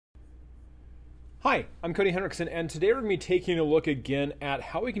Hi, I'm Cody Henriksen, and today we're going to be taking a look again at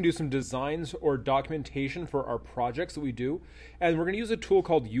how we can do some designs or documentation for our projects that we do. And we're going to use a tool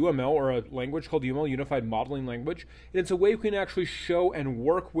called UML, or a language called UML, Unified Modeling Language. And it's a way we can actually show and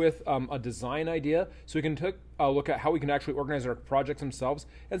work with a design idea, so we can take a look at how we can actually organize our projects themselves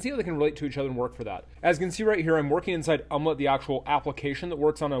and see how they can relate to each other and work for that. As you can see right here, I'm working inside UMLet, the actual application that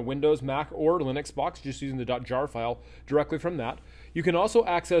works on a Windows, Mac, or Linux box, just using the .jar file directly from that. You can also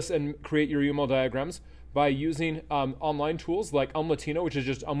access and create your UML diagrams by using online tools like UMLetino, which is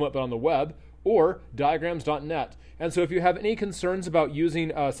just UMLet but on the web, or diagrams.net. And so if you have any concerns about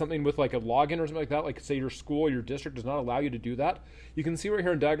using something with like a login or something like that, like say your school or your district does not allow you to do that, you can see right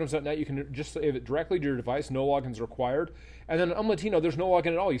here in diagrams.net, you can just save it directly to your device, no logins required. And then in UMLetino, there's no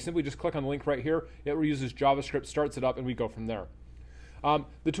login at all. You simply just click on the link right here, it reuses JavaScript, starts it up, and we go from there.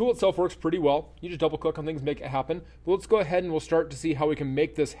 The tool itself works pretty well. You just double click on things, make it happen. But let's go ahead and we'll start to see how we can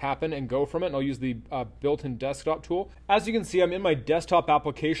make this happen and go from it. And I'll use the built-in desktop tool. As you can see, I'm in my desktop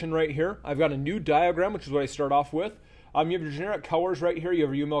application right here. I've got a new diagram, which is what I start off with. You have your generic colors right here. You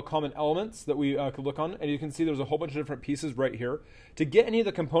have your UML common elements that we could look on. And you can see there's a whole bunch of different pieces right here. To get any of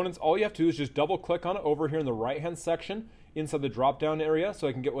the components, all you have to do is just double click on it over here in the right-hand section inside the drop-down area. So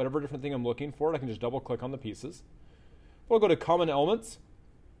I can get whatever different thing I'm looking for. I can just double click on the pieces. We'll go to common elements.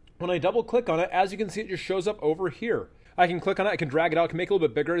 When I double click on it, as you can see, it just shows up over here. I can click on it, I can drag it out, I can make it a little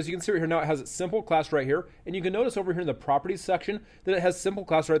bit bigger. As you can see right here now, it has its simple class right here. And you can notice over here in the properties section that it has simple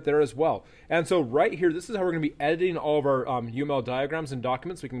class right there as well. And so right here, this is how we're going to be editing all of our UML diagrams and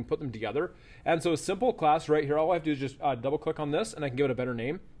documents. We can put them together. And so a simple class right here, all I have to do is just double click on this and I can give it a better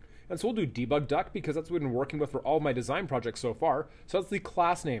name. And so we'll do debug duck because that's what we've been working with for all of my design projects so far. So that's the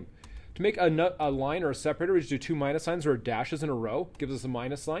class name. To make a line or a separator, we just do two minus signs or dashes in a row, gives us a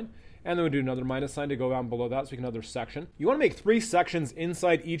minus sign. And then we do another minus sign to go down below that so we can another section. You want to make 3 sections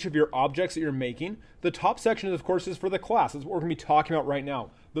inside each of your objects that you're making. The top section, of course, is for the class. That's what we're going to be talking about right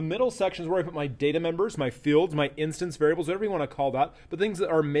now. The middle section is where I put my data members, my fields, my instance variables, whatever you want to call that, but things that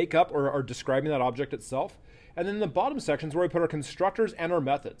are make up or are describing that object itself. And then the bottom section is where we put our constructors and our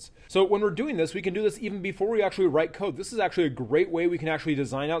methods. So when we're doing this, we can do this even before we actually write code. This is actually a great way we can actually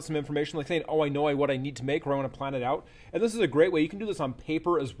design out some information, like saying, oh, I know what I need to make, or I want to plan it out. And this is a great way. You can do this on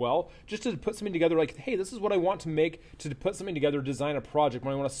paper as well, just to put something together like, hey, this is what I want to make, to put something together, design a project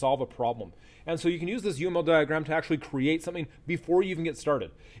when I want to solve a problem. And so you can use this UML diagram to actually create something before you even get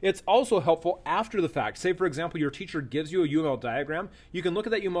started. It's also helpful after the fact. Say, for example, your teacher gives you a UML diagram. You can look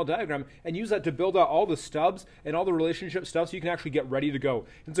at that UML diagram and use that to build out all the stubs and all the relationship stuff so you can actually get ready to go.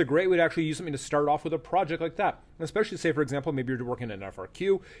 It's a great way to actually use something to start off with a project like that. Especially, say, for example, maybe you're working in an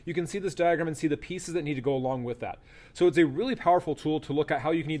FRQ. You can see this diagram and see the pieces that need to go along with that. So it's a really powerful tool to look at how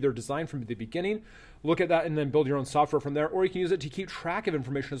you can either design from the beginning, look at that and then build your own software from there, or you can use it to keep track of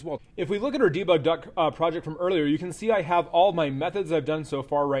information as well. If we look at our debug duck project from earlier, you can see I have all my methods I've done so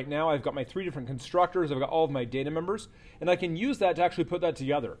far right now. I've got my 3 different constructors, I've got all of my data members, and I can use that to actually put that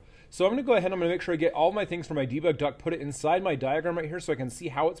together. So I'm going to go ahead and I'm going to make sure I get all of my things from my debug duck, put it inside my diagram right here so I can see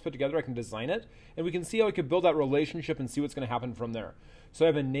how it's put together, I can design it, and we can see how we can build that relationship and see what's going to happen from there. So I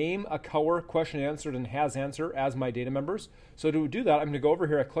have a name, a color, question answered, and has answer as my data members. So to do that, I'm going to go over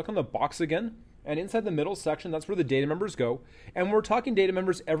here, I click on the box again, and inside the middle section, that's where the data members go. And when we're talking data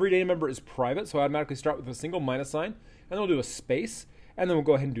members, every data member is private, so I automatically start with a single minus sign, and then we'll do a space, and then we'll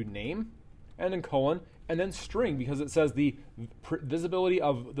go ahead and do name, and then colon, and then string, because it says the visibility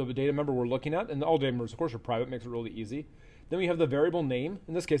of the data member we're looking at, and all data members, of course, are private, makes it really easy. Then we have the variable name.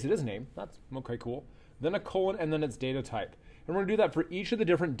 In this case, it is name. That's okay, cool. Then a colon, and then it's data type. And we're going to do that for each of the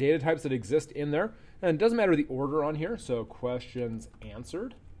different data types that exist in there. And it doesn't matter the order on here, so questions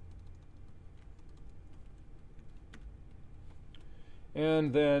answered.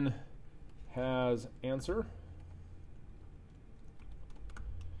 And then has answer.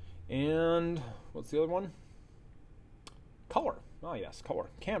 And what's the other one? Color. Oh yes, color.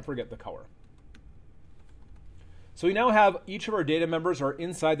 Can't forget the color. So we now have each of our data members are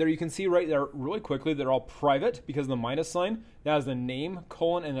inside there. You can see right there really quickly they're all private because of the minus sign. That is the name,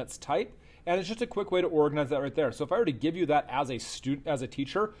 colon, and its type. And it's just a quick way to organize that right there. So if I were to give you that as a student, as a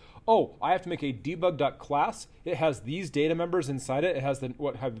teacher, oh, I have to make a debug.class. It has these data members inside it. It has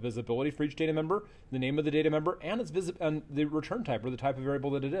what have visibility for each data member, the name of the data member, and its and the return type or the type of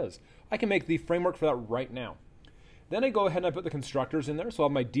variable that it is. I can make the framework for that right now. Then I go ahead and I put the constructors in there. So I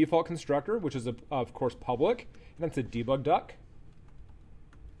have my default constructor, which is of course public, and that's a debug duck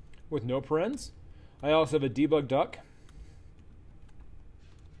with no parens. I also have a debug duck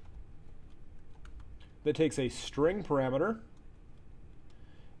that takes a string parameter,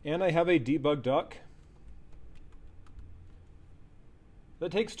 and I have a debug duck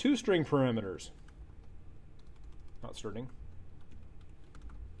that takes 2 string parameters. not starting.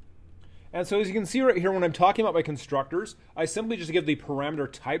 And so as you can see right here, when I'm talking about my constructors, I simply just give the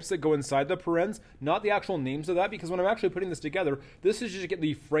parameter types that go inside the parens, not the actual names of that, because when I'm actually putting this together, this is just to get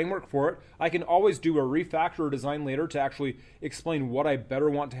the framework for it. I can always do a refactor or design later to actually explain what I better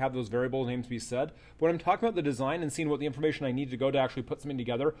want to have those variable names be said. But when I'm talking about the design and seeing what the information I need to go to actually put something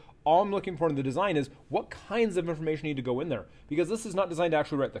together, all I'm looking for in the design is what kinds of information need to go in there. Because this is not designed to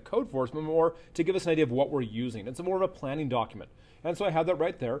actually write the code for us, but more to give us an idea of what we're using. It's more of a planning document. And so I have that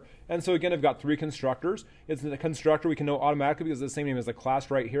right there. And so again, I've got 3 constructors. It's the constructor we can know automatically because it's the same name as the class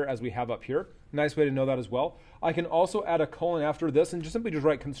right here as we have up here. Nice way to know that as well. I can also add a colon after this and just simply just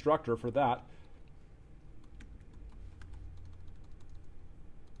write constructor for that.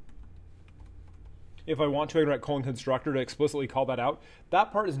 If I want to, I can write colon constructor to explicitly call that out.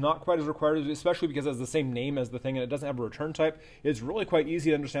 That part is not quite as required, especially because it has the same name as the thing and it doesn't have a return type. It's really quite easy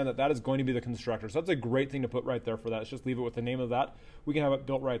to understand that that is going to be the constructor. So that's a great thing to put right there for that. Let's just leave it with the name of that. We can have it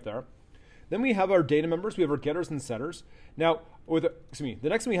built right there. Then we have our data members. We have our getters and setters. Now, the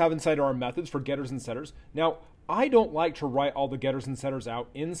next thing we have inside are our methods for getters and setters. Now, I don't like to write all the getters and setters out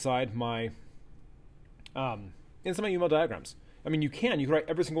inside my UML diagrams. I mean, you can write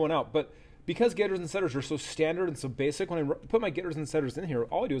every single one out, but because getters and setters are so standard and so basic, when I put my getters and setters in here,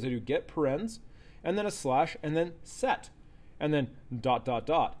 all I do is I do get parens, and then a slash, and then set, and then ...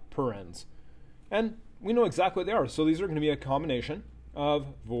 parens. And we know exactly what they are. So these are going to be a combination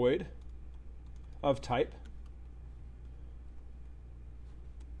of void, of type,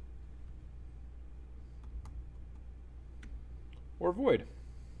 or void.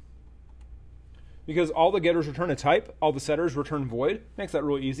 Because all the getters return a type, all the setters return void, makes that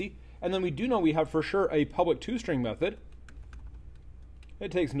really easy. And then we do know we have for sure a public toString method.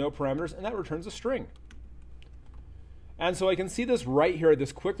 It takes no parameters, and that returns a string. And so I can see this right here,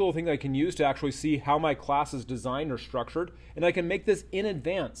 this quick little thing that I can use to actually see how my class is designed or structured, and I can make this in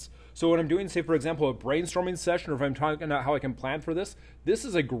advance. So when I'm doing, say, for example, a brainstorming session, or if I'm talking about how I can plan for this, this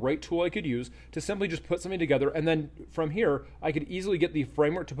is a great tool I could use to simply just put something together, and then from here, I could easily get the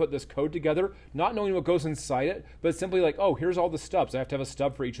framework to put this code together, not knowing what goes inside it, but simply like, oh, here's all the stubs. I have to have a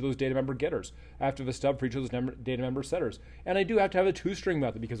stub for each of those data member getters. I have to have a stub for each of those data member setters. And I do have to have a toString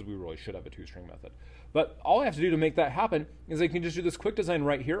method, because we really should have a toString method. But all I have to do to make that happen is I can just do this quick design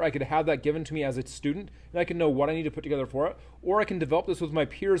right here. I could have that given to me as a student, and I can know what I need to put together for it. Or I can develop this with my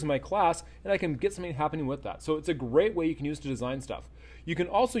peers in my class, and I can get something happening with that. So it's a great way you can use to design stuff. You can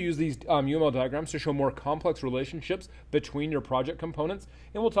also use these UML diagrams to show more complex relationships between your project components,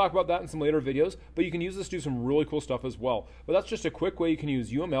 and we'll talk about that in some later videos, but you can use this to do some really cool stuff as well. But that's just a quick way you can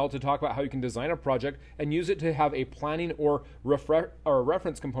use UML to talk about how you can design a project and use it to have a planning or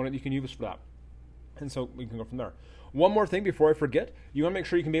reference component you can use for that. And so we can go from there. One more thing before I forget, you want to make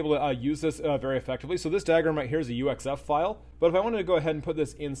sure you can be able to use this very effectively. So this diagram right here is a UXF file, but if I wanted to go ahead and put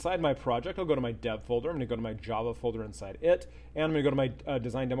this inside my project, I'll go to my dev folder, I'm going to go to my Java folder inside it, and I'm going to go to my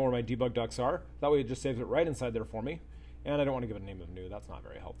design demo where my debug docs are. That way it just saves it right inside there for me. And I don't want to give it a name of new, that's not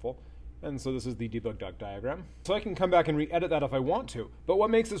very helpful. And so this is the debug doc diagram. So I can come back and re-edit that if I want to. But what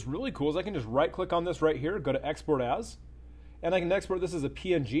makes this really cool is I can just right click on this right here, go to export as, and I can export this as a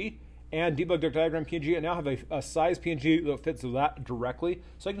PNG, and debug doc diagram PNG, and now have a size PNG that fits that directly.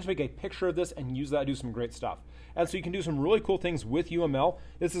 So I can just make a picture of this and use that to do some great stuff. And so you can do some really cool things with UML.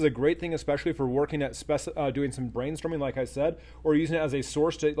 This is a great thing, especially for working at doing some brainstorming, like I said, or using it as a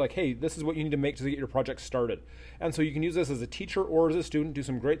source to like, hey, this is what you need to make to get your project started. And so you can use this as a teacher or as a student, do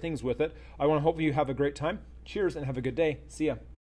some great things with it. I want to hope you have a great time. Cheers and have a good day. See ya.